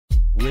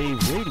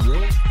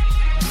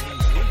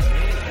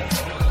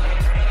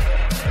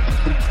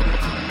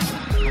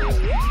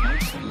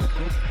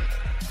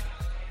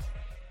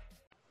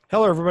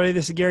Hello, everybody.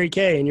 This is Gary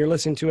Kay, and you're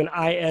listening to an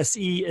ISE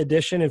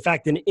edition. In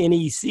fact, an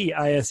NEC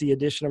ISE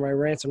edition of my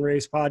Rants and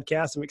rAVes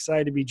podcast. I'm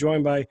excited to be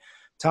joined by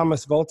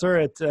Thomas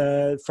Volter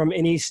from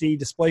NEC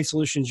Display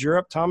Solutions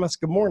Europe. Thomas,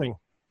 good morning.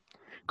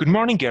 Good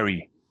morning,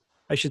 Gary.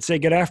 I should say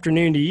good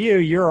afternoon to you.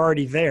 You're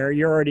already there.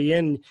 You're already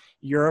in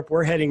Europe.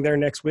 We're heading there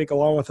next week,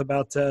 along with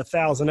about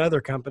 1,000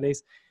 other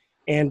companies.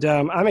 And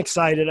I'm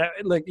excited.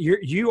 Look,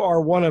 you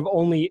are one of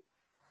only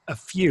a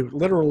few,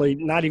 literally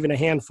not even a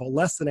handful,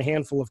 less than a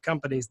handful of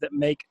companies that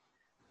make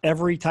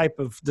every type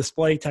of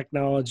display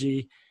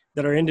technology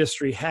that our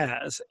industry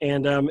has.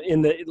 And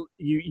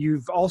you're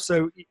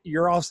also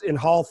in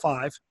Hall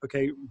 5,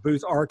 okay,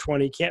 booth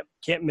R20,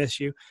 can't miss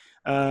you.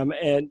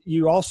 And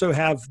you also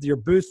have your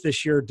booth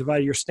this year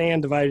your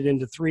stand divided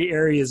into three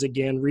areas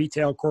again: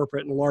 retail,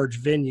 corporate, and large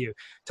venue.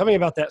 Tell me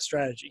about that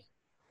strategy.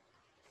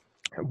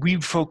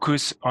 We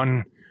focus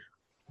on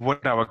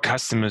what our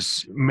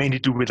customers mainly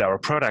do with our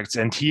products.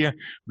 And here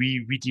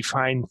we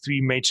define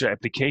three major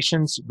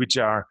applications, which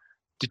are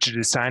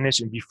digital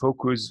signage, and we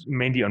focus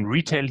mainly on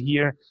retail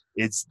here.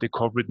 It's the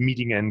corporate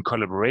meeting and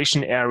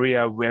collaboration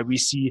area where we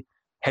see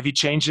heavy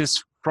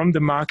changes from the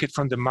market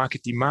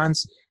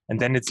demands. And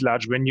then it's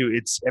large venue.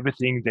 It's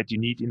everything that you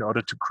need in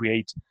order to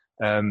create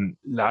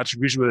large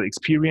visual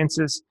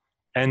experiences.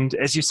 And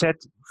as you said,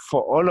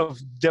 for all of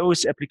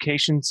those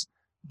applications,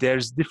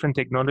 there's different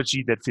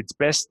technology that fits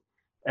best.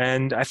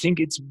 And I think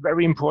it's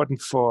very important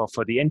for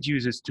the end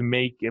users to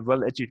make a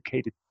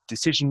well-educated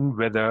decision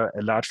whether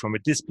a large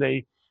format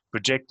display,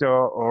 projector,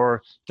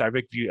 or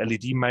direct view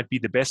LED might be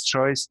the best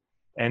choice.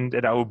 And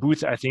at our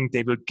booth, I think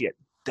they will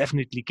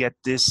definitely get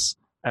this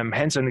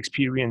hands-on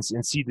experience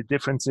and see the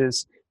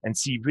differences and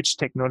see which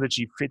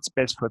technology fits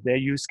best for their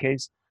use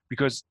case.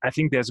 Because I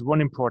think there's one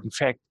important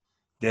fact: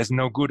 there's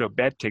no good or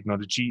bad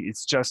technology.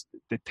 It's just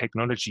the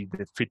technology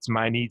that fits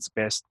my needs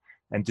best.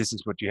 And this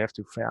is what you have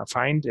to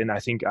find. And I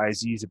think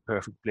ISE is a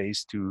perfect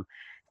place to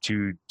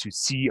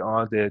see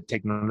all the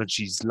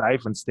technologies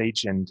live on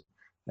stage and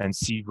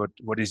see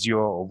what is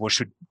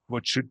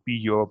what should be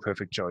your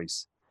perfect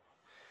choice.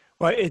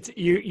 Well,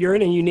 you're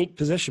in a unique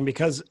position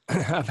because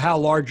of how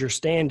large your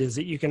stand is,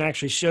 that you can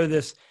actually show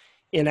this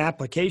in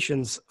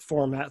applications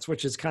formats,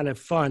 which is kind of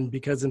fun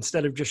because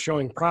instead of just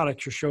showing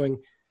products, you're showing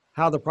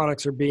how the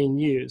products are being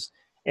used.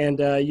 And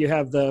you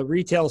have the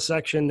retail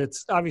section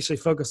that's obviously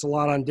focused a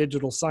lot on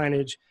digital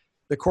signage.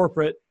 The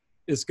corporate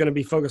is going to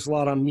be focused a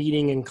lot on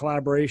meeting and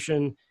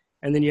collaboration.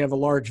 And then you have a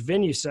large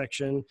venue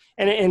section.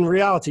 And in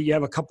reality, you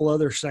have a couple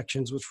other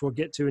sections, which we'll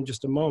get to in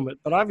just a moment.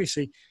 But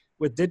obviously,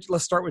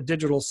 let's start with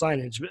digital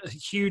signage. A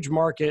huge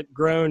market,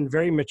 grown,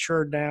 very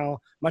mature now,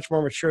 much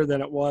more mature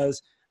than it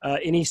was.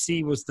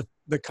 NEC was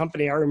the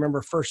company I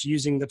remember first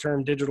using the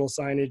term digital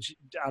signage,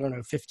 I don't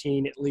know,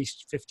 at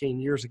least 15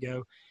 years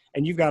ago.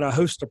 And you've got a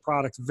host of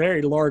products,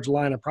 very large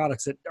line of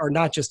products that are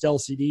not just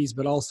LCDs,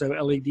 but also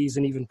LEDs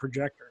and even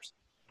projectors.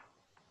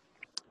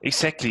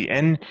 Exactly.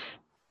 And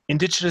in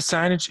digital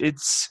signage,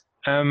 it's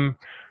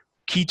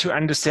key to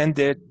understand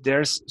that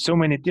there's so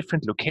many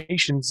different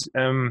locations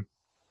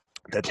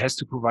that has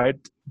to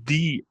provide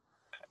the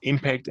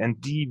impact and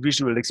the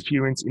visual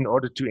experience in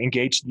order to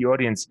engage the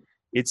audience.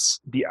 It's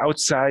the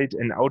outside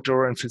and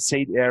outdoor and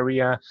facade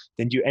area.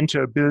 Then you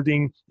enter a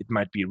building. It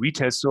might be a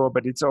retail store,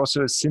 but it's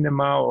also a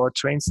cinema or a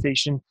train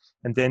station.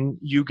 And then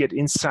you get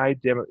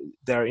inside. There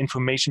are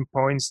information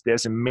points.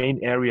 There's a main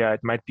area. It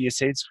might be a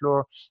sales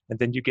floor. And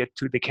then you get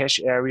to the cash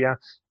area.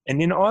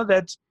 And in all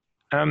that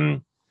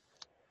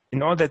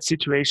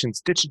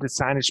situations, digital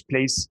signage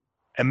plays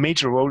a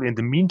major role in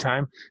the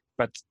meantime.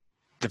 But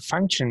the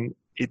function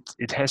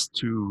it has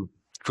to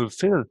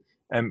fulfill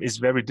is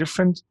very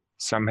different.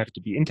 Some have to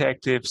be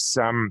interactive,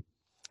 some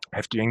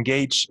have to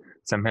engage,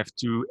 some have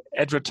to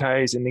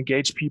advertise and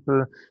engage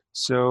people.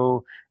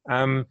 So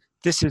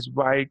this is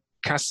why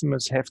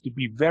customers have to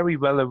be very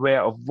well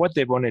aware of what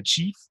they want to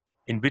achieve,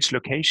 in which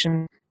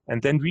location,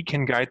 and then we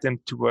can guide them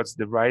towards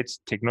the right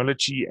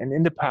technology. And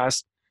in the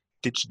past,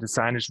 digital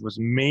signage was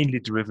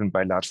mainly driven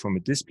by large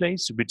format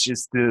displays, which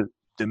is the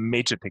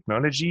major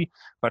technology,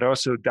 but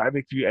also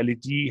direct view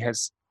LED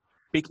has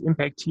big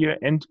impact here.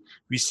 And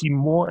we see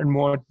more and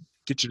more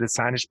digital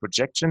signage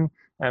projection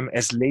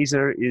as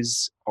laser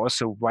is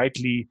also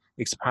widely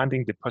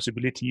expanding the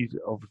possibilities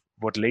of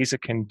what laser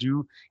can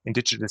do in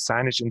digital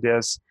signage. And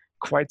there's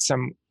quite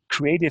some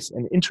creative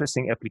and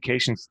interesting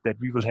applications that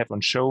we will have on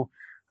show.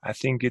 I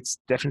think it's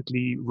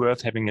definitely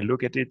worth having a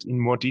look at it in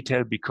more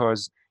detail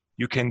because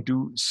you can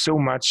do so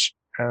much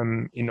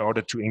in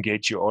order to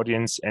engage your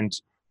audience and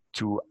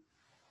to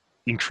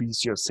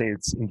increase your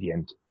sales in the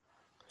end.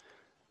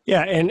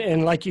 Yeah,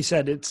 and like you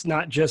said, it's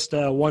not just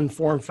one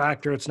form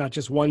factor. It's not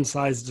just one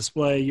size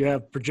display. You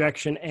have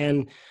projection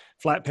and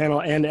flat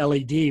panel and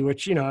LED,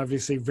 which,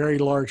 obviously very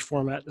large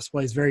format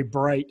displays, very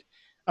bright.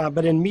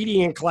 But in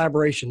meeting and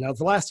collaboration, now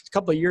the last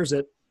couple of years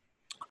at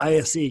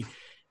ISE,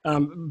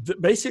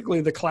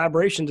 basically the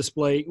collaboration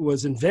display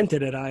was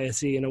invented at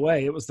ISE in a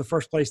way. It was the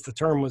first place the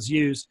term was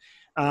used.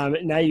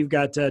 Now you've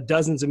got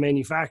dozens of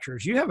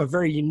manufacturers. You have a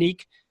very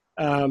unique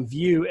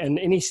view. And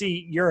NEC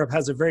Europe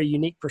has a very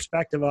unique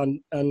perspective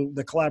on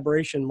the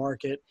collaboration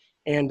market.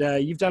 And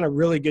you've done a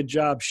really good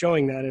job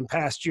showing that in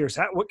past years.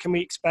 What can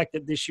we expect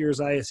at this year's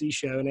ISE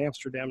show in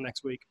Amsterdam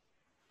next week?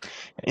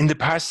 In the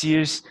past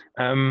years,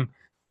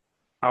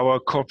 our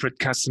corporate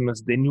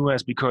customers, they knew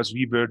us because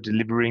we were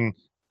delivering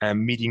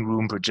meeting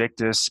room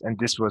projectors, and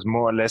this was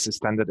more or less a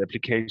standard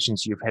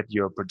applications. You've had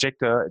your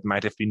projector, it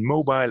might have been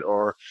mobile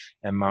or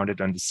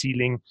mounted on the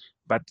ceiling,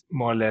 but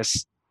more or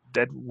less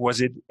that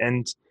was it.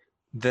 And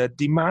the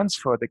demands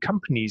for the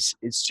companies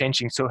is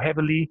changing so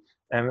heavily,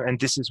 and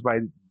this is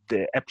why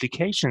the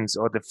applications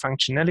or the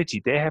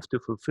functionality they have to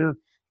fulfill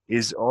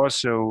is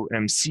also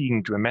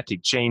seeing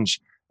dramatic change.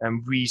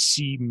 We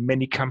see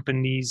many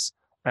companies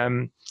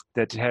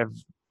that have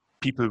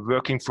people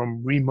working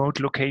from remote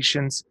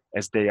locations,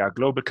 as they are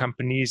global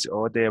companies,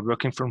 or they are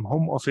working from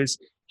home office.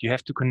 You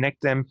have to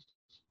connect them.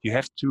 You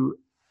have to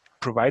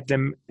provide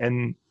them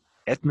an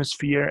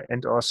atmosphere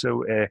and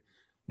also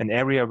an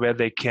area where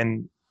they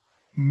can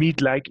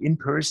meet like in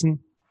person.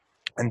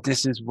 And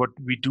this is what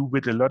we do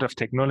with a lot of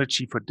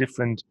technology for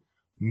different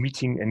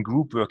meeting and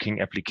group working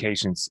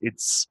applications.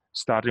 It's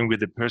starting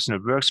with a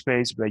personal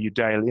workspace where you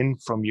dial in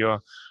from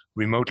your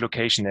remote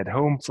location at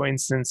home, for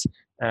instance.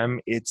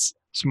 It's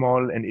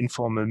small and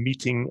informal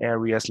meeting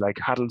areas like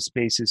huddle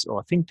spaces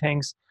or think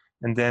tanks.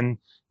 And then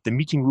the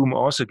meeting room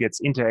also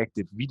gets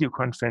interactive. Video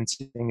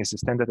conferencing is a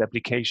standard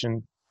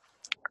application.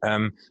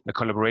 A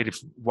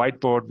collaborative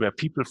whiteboard where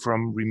people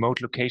from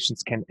remote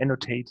locations can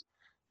annotate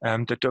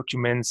the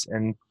documents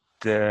and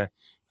the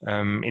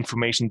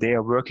information they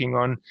are working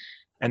on.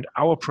 And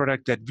our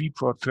product that we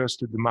brought first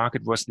to the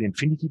market was the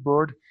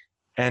InfinityBoard.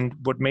 And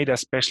what made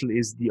us special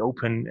is the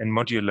open and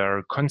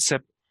modular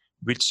concept,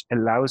 which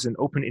allows an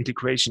open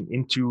integration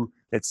into,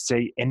 let's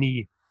say,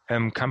 any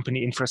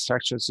company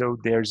infrastructure. So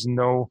there's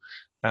no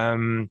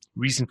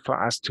reason for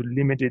us to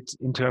limit it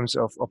in terms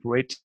of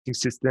operating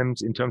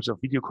systems, in terms of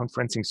video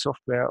conferencing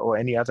software or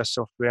any other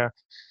software.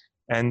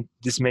 And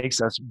this makes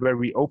us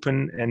very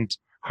open and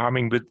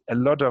harming with a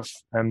lot of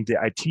the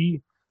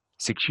IT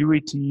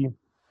security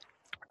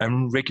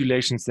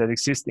regulations that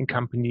exist in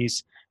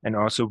companies. And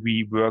also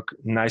we work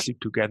nicely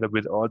together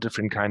with all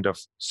different kind of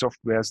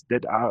softwares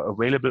that are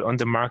available on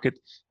the market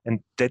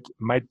and that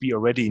might be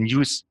already in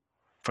use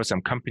for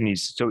some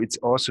companies. So it's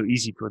also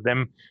easy for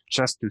them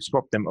just to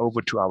swap them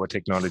over to our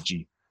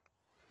technology.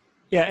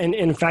 Yeah, and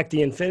in fact, the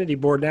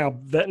InfinityBoard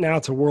now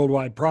it's a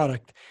worldwide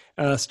product.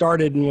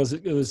 Started and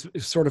it was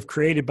sort of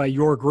created by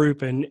your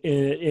group in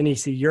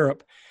NEC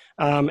Europe,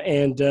 so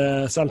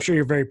I'm sure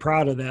you're very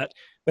proud of that.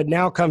 But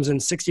now comes in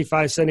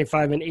 65,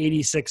 75, and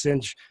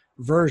 86-inch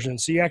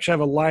versions. So you actually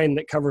have a line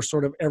that covers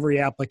sort of every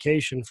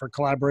application for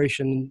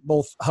collaboration,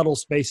 both huddle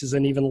spaces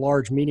and even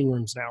large meeting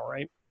rooms now,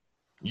 right?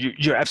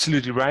 You're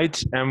absolutely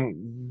right.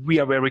 We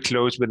are very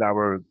close with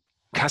our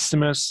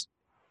customers,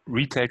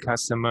 retail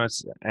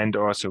customers, and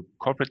also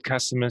corporate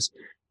customers.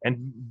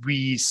 And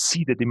we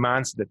see the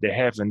demands that they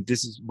have. And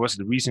was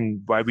the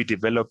reason why we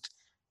developed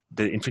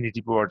the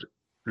InfinityBoard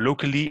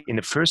locally in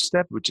the first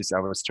step, which is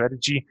our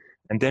strategy.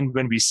 And then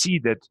when we see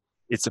that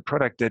it's a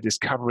product that is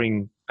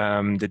covering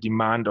the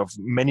demand of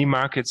many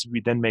markets,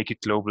 we then make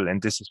it global.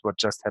 And this is what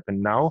just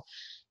happened now.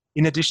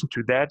 In addition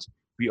to that,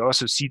 we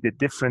also see the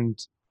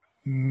different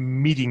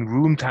meeting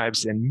room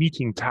types and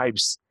meeting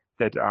types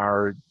that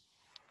are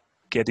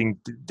getting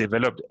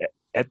developed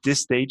at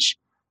this stage.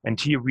 And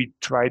here we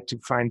try to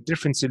find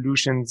different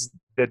solutions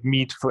that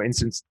meet, for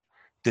instance,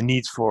 the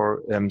needs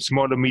for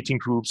smaller meeting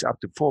groups up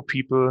to 4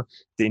 people.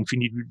 The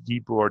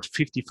InfinityBoard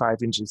 55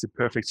 inches is a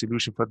perfect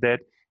solution for that.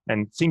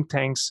 And think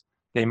tanks,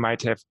 they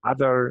might have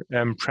other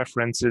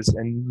preferences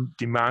and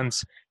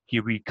demands.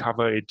 Here we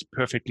cover it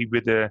perfectly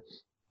with a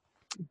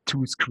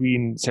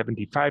 2-screen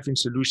 75-inch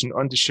solution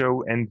on the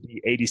show, and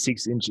the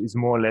 86-inch is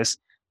more or less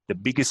the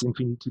biggest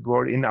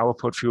InfinityBoard in our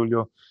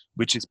portfolio,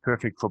 which is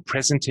perfect for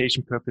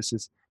presentation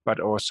purposes, but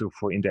also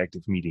for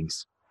interactive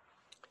meetings.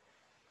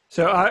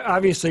 So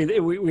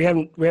obviously we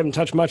haven't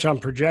touched much on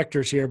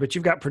projectors here, but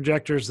you've got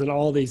projectors in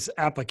all these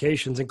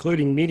applications,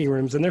 including meeting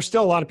rooms, and there's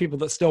still a lot of people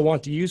that still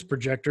want to use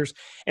projectors.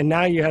 And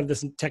now you have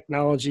this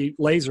technology,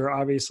 laser,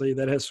 obviously,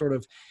 that has sort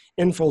of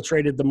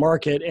infiltrated the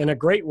market in a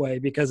great way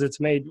because it's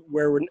made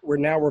where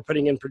we're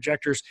putting in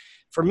projectors.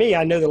 For me,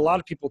 I know that a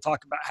lot of people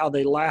talk about how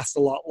they last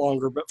a lot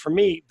longer, but for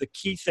me, the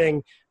key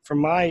thing from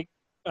my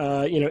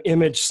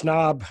image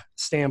snob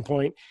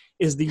standpoint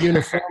is the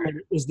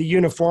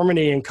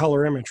uniformity in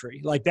color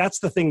imagery. Like that's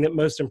the thing that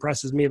most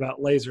impresses me about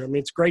laser. I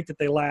mean, it's great that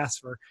they last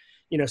for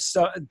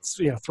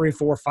 3,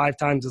 4, 5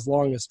 times as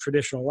long as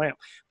traditional lamp,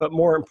 but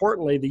more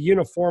importantly, the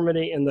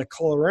uniformity and the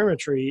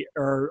colorimetry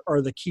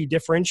are the key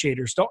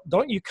differentiators.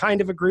 Don't you kind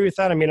of agree with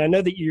that? I mean, I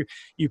know that you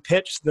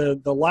pitched the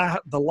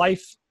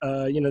life,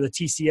 the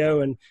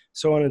TCO and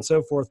so on and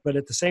so forth, but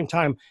at the same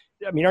time,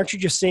 I mean, aren't you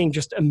just seeing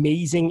just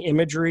amazing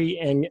imagery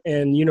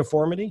and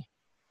uniformity?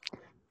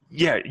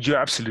 Yeah, you're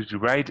absolutely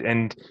right.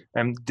 And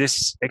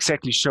this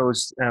exactly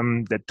shows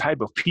the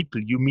type of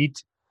people you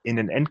meet in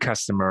an end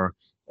customer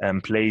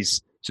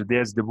place. So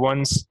there's the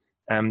ones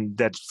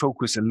that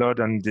focus a lot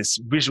on this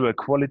visual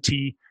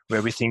quality,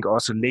 where we think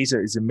also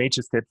laser is a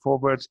major step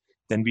forward.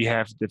 Then we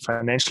have the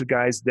financial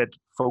guys that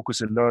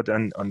focus a lot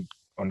on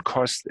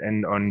cost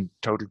and on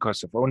total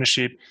cost of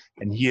ownership.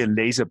 And here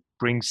laser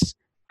brings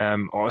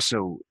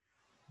also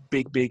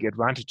big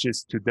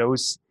advantages to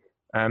those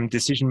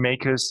decision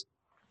makers.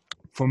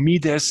 For me,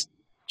 there's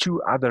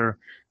two other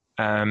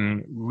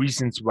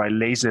reasons why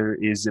laser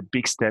is a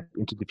big step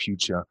into the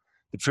future.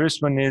 The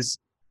first one is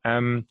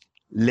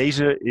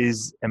laser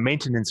is a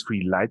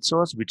maintenance-free light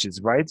source, which is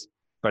right,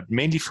 but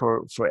mainly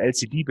for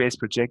LCD-based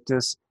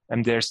projectors,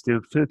 and there are still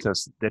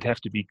filters that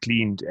have to be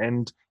cleaned.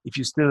 And if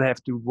you still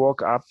have to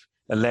walk up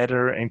a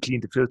ladder and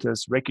clean the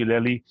filters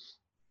regularly,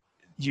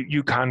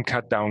 you can't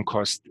cut down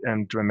cost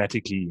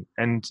dramatically.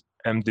 And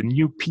the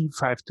new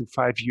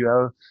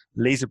P525UL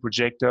laser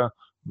projector,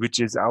 which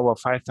is our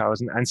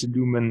 5000 ANSI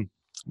lumen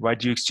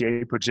wide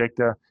UXGA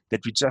projector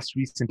that we just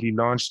recently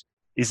launched,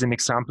 is an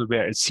example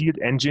where a sealed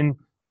engine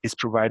is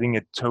providing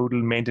a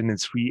total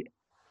maintenance-free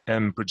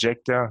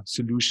projector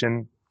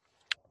solution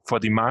for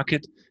the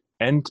market.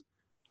 And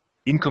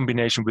in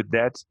combination with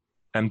that,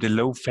 the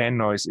low fan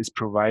noise is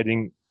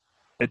providing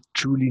a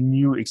truly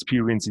new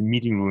experience in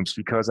meeting rooms,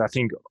 because I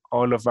think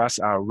all of us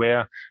are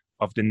aware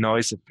of the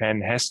noise a fan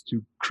has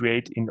to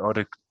create in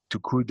order to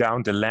cool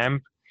down the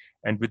lamp.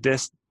 And with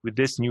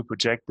this new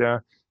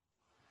projector,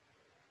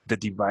 the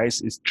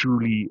device is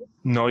truly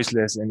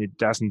noiseless and it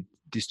doesn't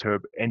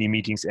disturb any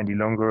meetings any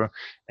longer.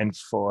 And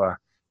for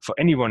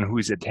anyone who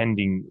is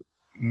attending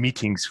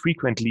meetings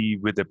frequently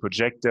with a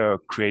projector,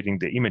 creating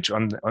the image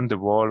on the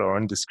wall or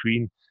on the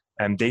screen,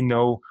 and they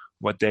know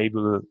what they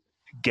will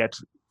get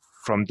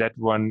from that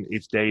one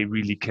if they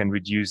really can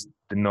reduce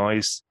the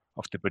noise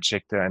of the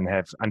projector and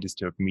have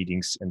undisturbed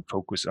meetings and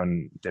focus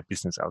on their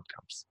business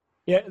outcomes.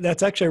 Yeah,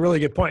 that's actually a really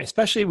good point,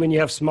 especially when you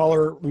have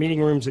smaller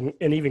meeting rooms and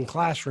even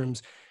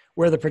classrooms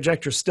where the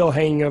projector is still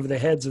hanging over the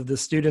heads of the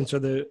students or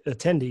the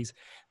attendees.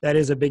 That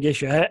is a big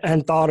issue. I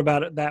hadn't thought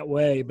about it that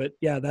way, but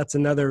yeah, that's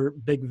another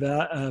big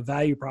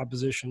value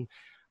proposition.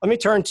 Let me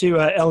turn to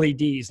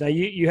LEDs. Now,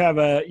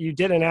 you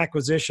did an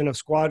acquisition of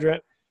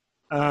Squadrant,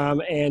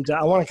 and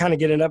I want to kind of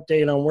get an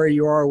update on where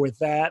you are with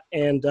that,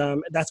 and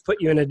that's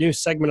put you in a new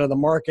segment of the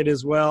market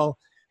as well.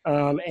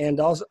 And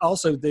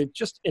also the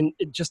just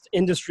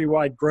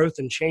industry-wide growth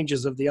and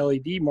changes of the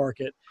LED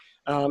market,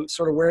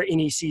 sort of where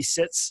NEC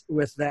sits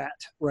with that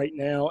right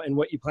now and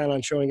what you plan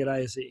on showing at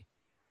ISE.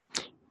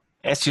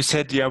 As you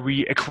said, yeah,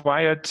 we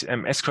acquired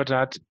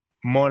Squadrant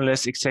more or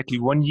less exactly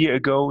 1 year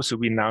ago. So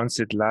we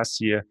announced it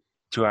last year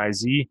to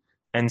ISE.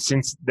 And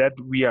since that,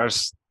 we are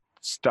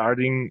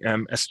starting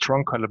a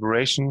strong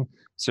collaboration.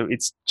 So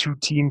it's two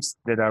teams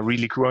that are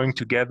really growing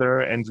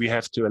together, and we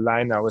have to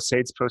align our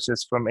sales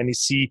process from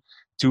NEC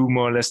to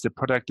more or less the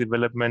product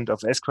development of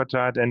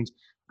Squadrant. And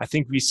I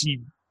think we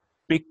see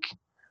big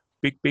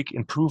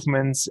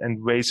improvements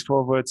and ways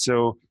forward.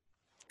 So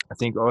I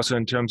think also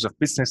in terms of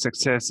business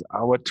success,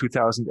 our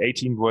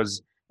 2018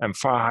 was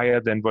far higher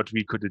than what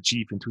we could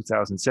achieve in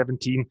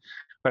 2017.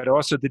 But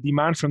also the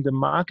demand from the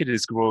market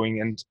is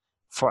growing. And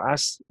for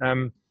us,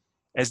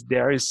 as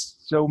there is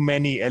so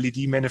many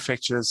LED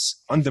manufacturers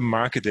on the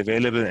market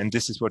available, and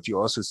this is what you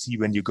also see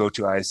when you go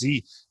to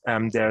ISE,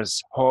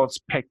 there's halls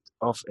packed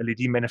of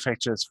LED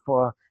manufacturers.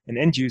 For an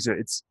end user,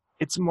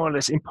 it's more or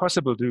less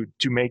impossible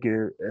to make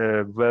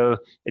a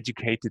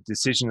well-educated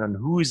decision on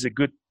who is a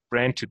good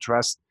brand to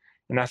trust.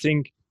 And I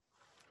think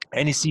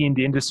NEC in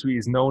the industry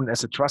is known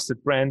as a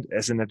trusted brand,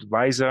 as an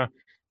advisor,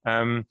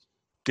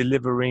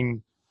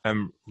 delivering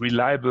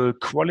reliable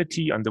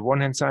quality on the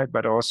one hand side,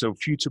 but also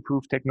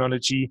future-proof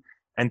technology.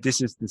 And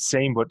this is the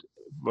same what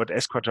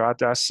Squadrant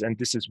does, and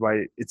this is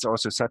why it's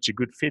also such a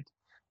good fit.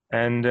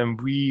 And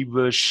we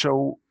will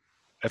show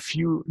a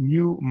few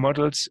new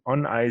models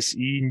on ISE,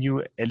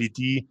 new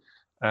LED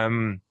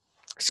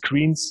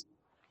screens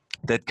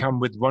that come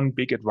with one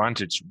big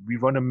advantage. We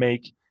want to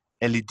make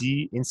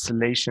LED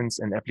installations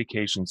and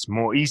applications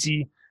more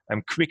easy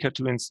and quicker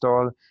to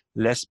install,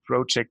 less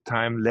project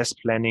time, less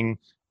planning,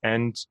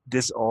 and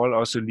this all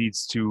also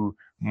leads to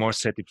more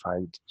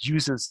satisfied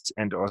users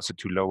and also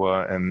to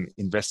lower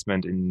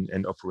investment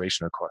in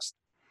operational cost.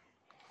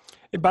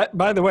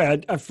 By the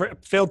way, I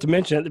failed to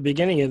mention at the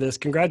beginning of this,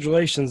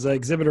 congratulations,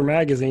 Exhibitor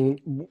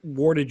Magazine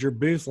awarded your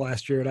booth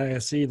last year at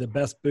ISE the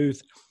best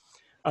booth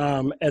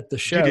at the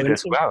show. You did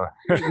as well.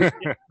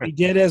 We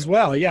did as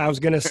well. Yeah, I was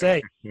going to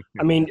say.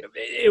 I mean,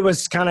 it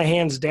was kind of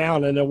hands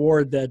down an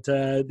award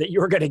that you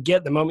were going to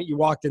get the moment you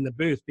walked in the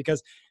booth,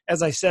 because,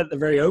 as I said at the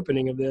very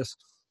opening of this,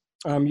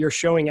 you're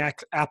showing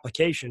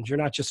applications. You're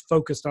not just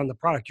focused on the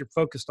product. You're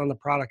focused on the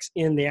products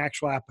in the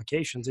actual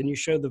applications, and you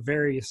show the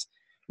various,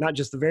 not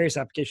just the various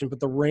applications, but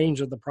the range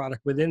of the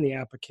product within the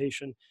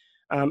application.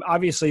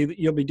 Obviously,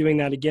 you'll be doing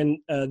that again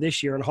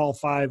this year in Hall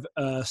 5,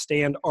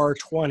 stand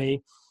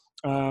R20.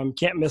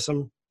 Can't miss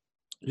them.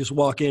 Just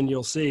walk in,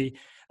 you'll see.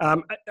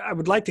 I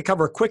would like to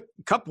cover a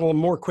couple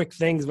more quick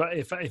things, but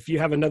if you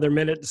have another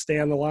minute to stay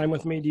on the line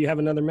with me, do you have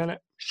another minute?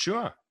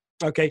 Sure.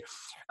 Okay.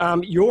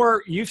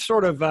 You've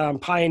sort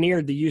of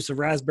pioneered the use of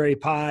Raspberry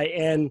Pi,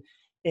 and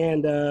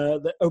and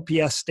the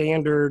OPS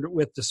standard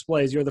with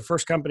displays. You're the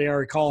first company I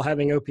recall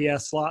having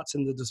OPS slots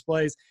in the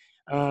displays.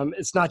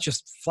 It's not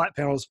just flat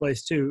panel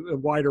displays too, a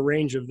wider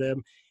range of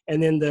them.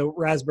 And then the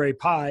Raspberry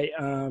Pi,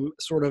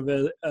 sort of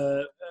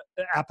a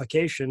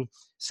application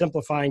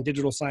simplifying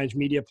digital signage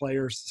media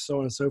players, so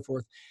on and so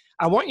forth.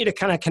 I want you to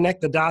kind of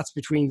connect the dots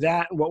between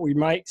that and what we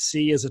might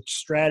see as a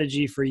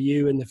strategy for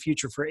you in the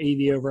future for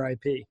AV over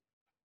IP.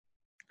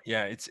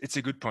 Yeah, it's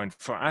a good point.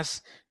 For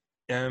us,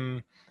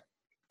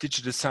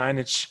 digital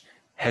signage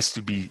has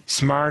to be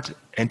smart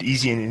and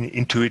easy and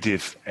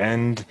intuitive.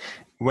 And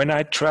when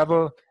I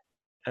travel,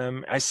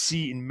 I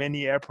see in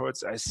many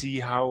airports, I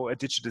see how a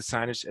digital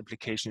signage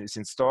application is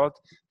installed.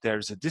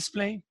 There's a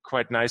display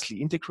quite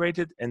nicely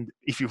integrated. And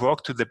if you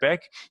walk to the back,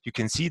 you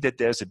can see that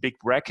there's a big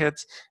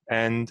bracket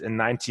and a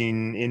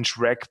 19-inch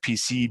rack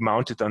PC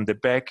mounted on the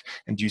back.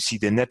 And you see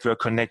the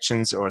network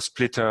connections or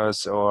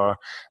splitters or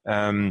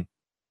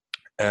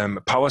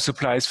power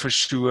supplies for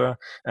sure,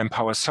 and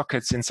power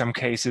sockets in some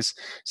cases.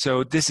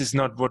 So this is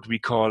not what we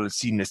call a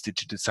seamless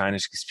digital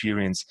signage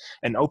experience.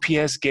 And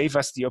OPS gave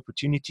us the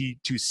opportunity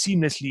to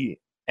seamlessly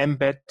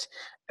embed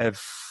a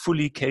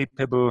fully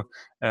capable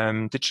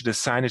digital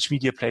signage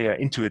media player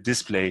into a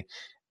display,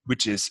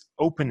 which is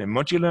open and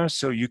modular.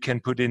 So you can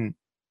put in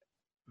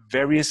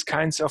various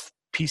kinds of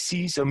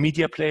PCs or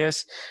media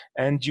players,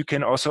 and you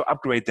can also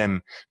upgrade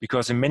them,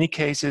 because in many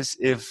cases,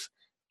 if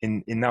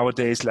in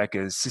nowadays, like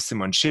a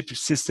system on chip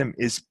system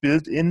is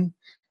built in,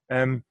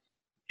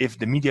 if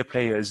the media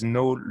player is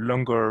no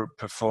longer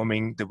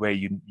performing the way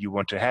you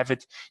want to have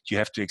it, you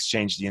have to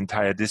exchange the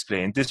entire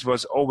display. And this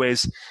was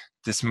always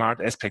the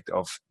smart aspect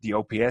of the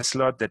OPS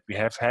slot that we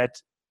have had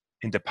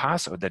in the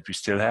past, or that we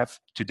still have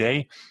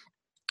today.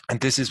 And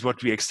this is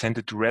what we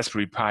extended to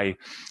Raspberry Pi.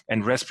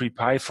 And Raspberry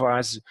Pi for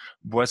us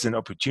was an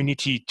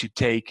opportunity to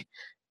take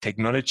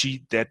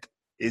technology that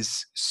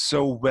is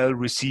so well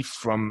received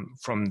from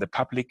the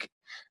public,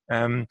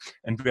 and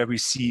where we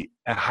see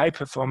a high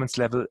performance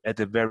level at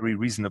a very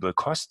reasonable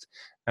cost,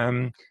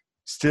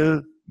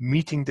 still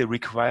meeting the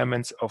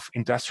requirements of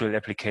industrial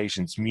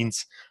applications,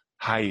 means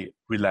high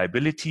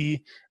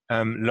reliability,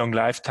 long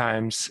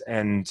lifetimes,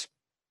 and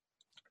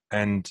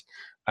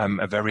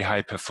a very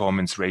high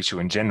performance ratio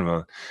in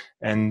general.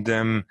 And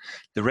the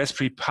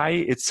Raspberry Pi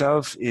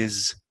itself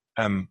is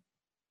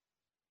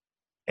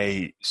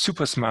a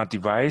super smart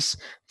device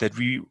that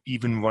we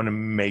even want to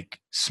make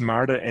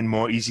smarter and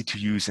more easy to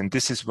use. And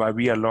this is why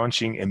we are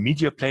launching a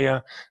media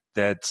player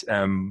that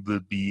will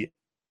be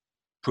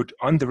put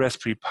on the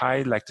Raspberry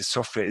Pi, like the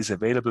software is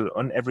available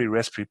on every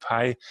Raspberry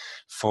Pi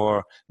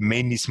for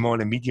mainly small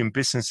and medium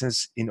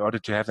businesses, in order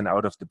to have an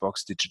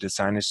out-of-the-box digital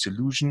signage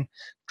solution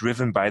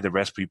driven by the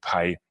Raspberry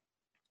Pi.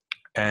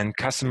 And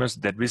customers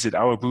that visit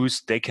our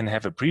booth, they can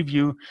have a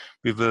preview.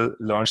 We will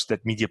launch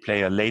that media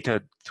player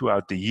later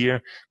throughout the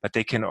year, but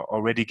they can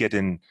already get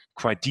a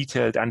quite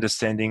detailed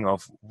understanding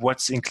of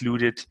what's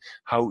included,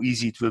 how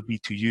easy it will be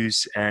to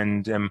use,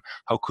 and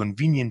how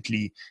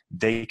conveniently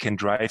they can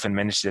drive and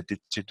manage their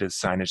digital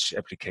signage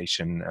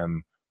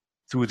application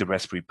through the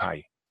Raspberry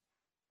Pi.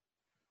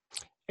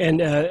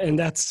 And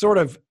that's sort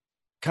of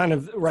kind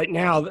of right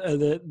now,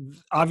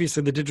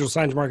 obviously the digital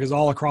signage market is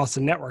all across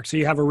the network. So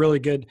you have a really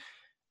good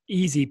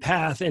easy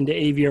path into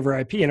AV over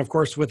IP. And of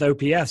course, with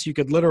OPS, you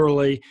could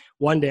literally,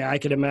 one day I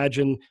could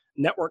imagine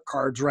network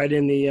cards right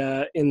in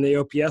the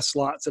OPS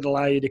slots that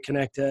allow you to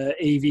connect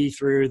AV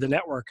through the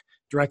network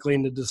directly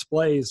into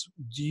displays.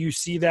 Do you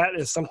see that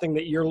as something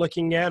that you're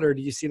looking at, or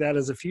do you see that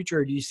as a future,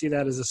 or do you see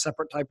that as a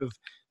separate type of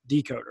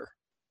decoder?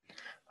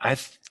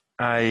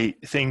 I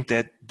think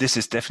that this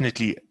is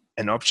definitely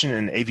an option,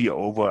 and AV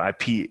over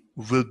IP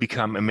will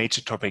become a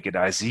major topic at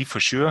ISE for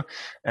sure.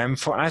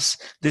 For us,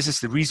 this is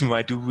the reason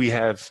why we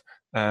have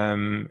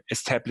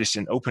established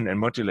an open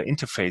and modular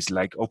interface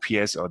like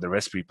OPS or the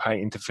Raspberry Pi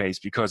interface,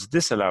 because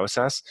this allows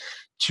us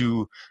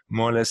to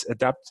more or less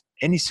adapt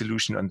any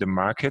solution on the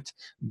market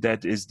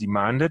that is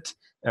demanded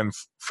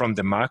from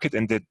the market,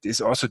 and that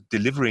is also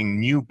delivering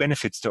new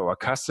benefits to our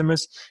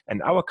customers.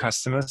 And our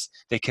customers,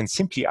 they can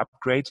simply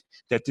upgrade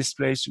their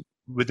displays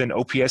with an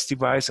OPS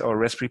device or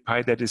Raspberry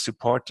Pi that is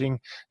supporting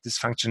this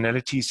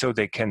functionality, so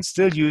they can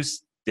still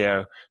use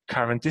their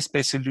current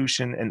display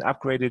solution and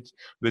upgrade it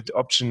with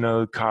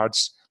optional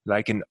cards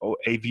like an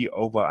AV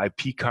over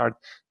IP card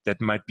that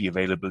might be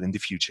available in the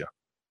future.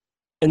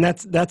 And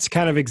that's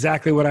kind of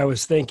exactly what I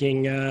was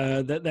thinking.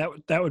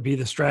 That would be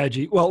the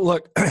strategy. Well,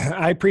 look,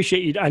 I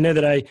appreciate you. I know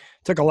that I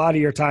took a lot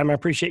of your time. I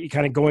appreciate you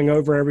kind of going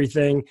over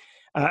everything.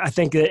 I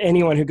think that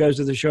anyone who goes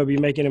to the show will be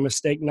making a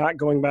mistake not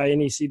going by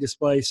NEC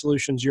Display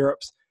Solutions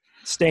Europe's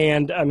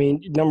stand. I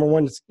mean, number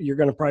one, you're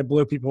going to probably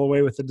blow people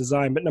away with the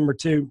design, but number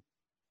two,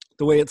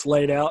 the way it's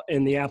laid out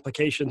and the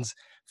applications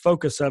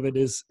focus of it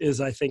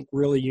is I think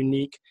really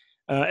unique.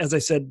 As I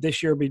said,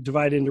 this year will be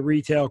divided into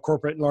retail,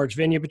 corporate, and large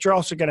venue, but you're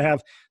also going to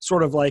have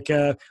sort of like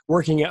a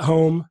working at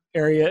home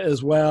area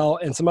as well,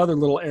 and some other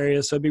little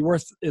areas. So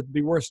it'd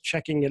be worth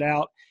checking it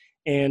out.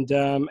 And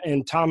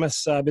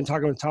Thomas, I've been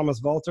talking with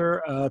Thomas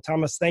Walter.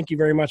 Thomas, thank you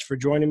very much for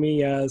joining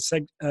me.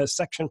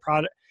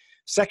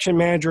 section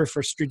manager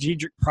for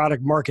strategic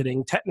product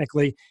marketing,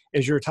 technically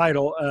is your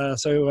title. I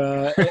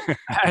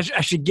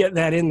should get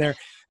that in there.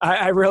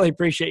 I really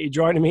appreciate you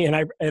joining me,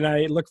 and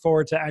I look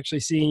forward to actually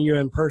seeing you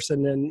in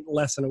person in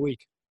less than a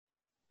week.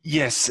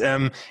 Yes,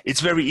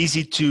 it's very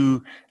easy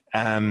to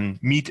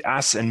meet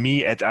us and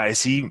me at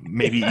ISE.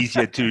 Maybe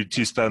easier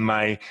to spell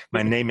my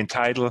name and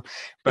title.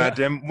 But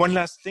one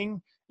last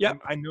thing. Yeah,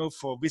 I know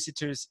for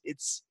visitors,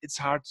 it's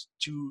hard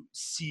to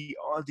see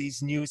all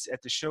these news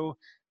at the show.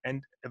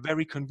 And a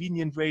very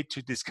convenient way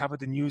to discover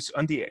the news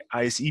on the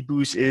ISE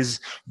booth is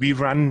we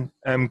run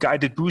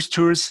guided booth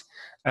tours.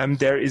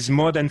 There is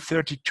more than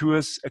 30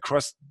 tours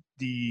across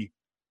the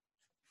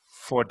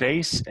 4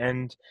 days,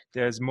 and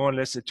there's more or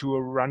less a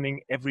tour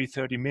running every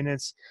 30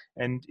 minutes.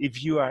 And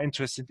if you are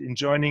interested in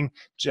joining,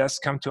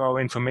 just come to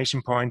our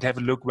information point, have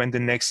a look when the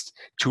next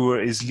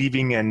tour is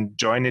leaving and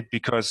join it,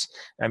 because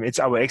it's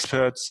our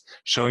experts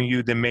showing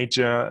you the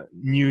major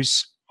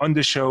news on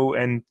the show,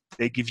 and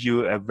they give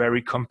you a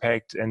very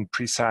compact and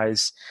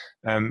precise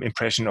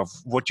impression of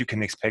what you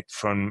can expect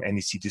from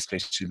NEC Display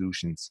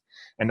Solutions.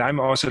 And I'm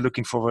also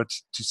looking forward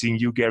to seeing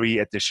you, Gary,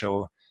 at the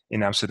show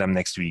in Amsterdam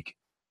next week.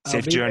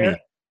 Safe journey. There.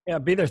 Yeah,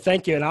 be there.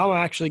 Thank you. And I'm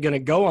actually going to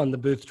go on the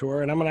booth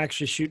tour, and I'm going to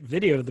actually shoot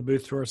video of the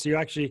booth tour. So you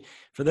actually,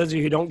 for those of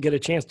you who don't get a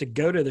chance to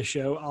go to the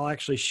show, I'll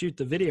actually shoot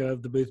the video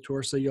of the booth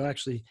tour, so you'll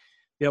actually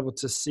be able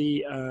to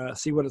see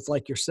what it's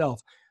like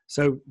yourself.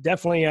 So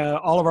definitely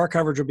all of our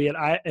coverage will be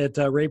at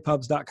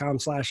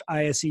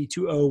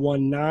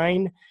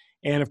ravepubs.com/ISE2019.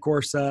 And of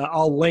course,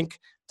 I'll link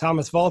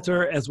Thomas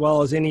Walter as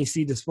well as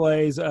NEC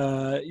Displays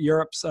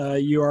Europe's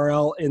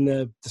URL in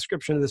the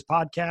description of this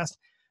podcast.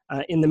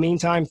 In the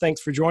meantime,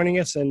 thanks for joining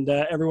us, and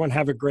everyone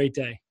have a great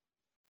day.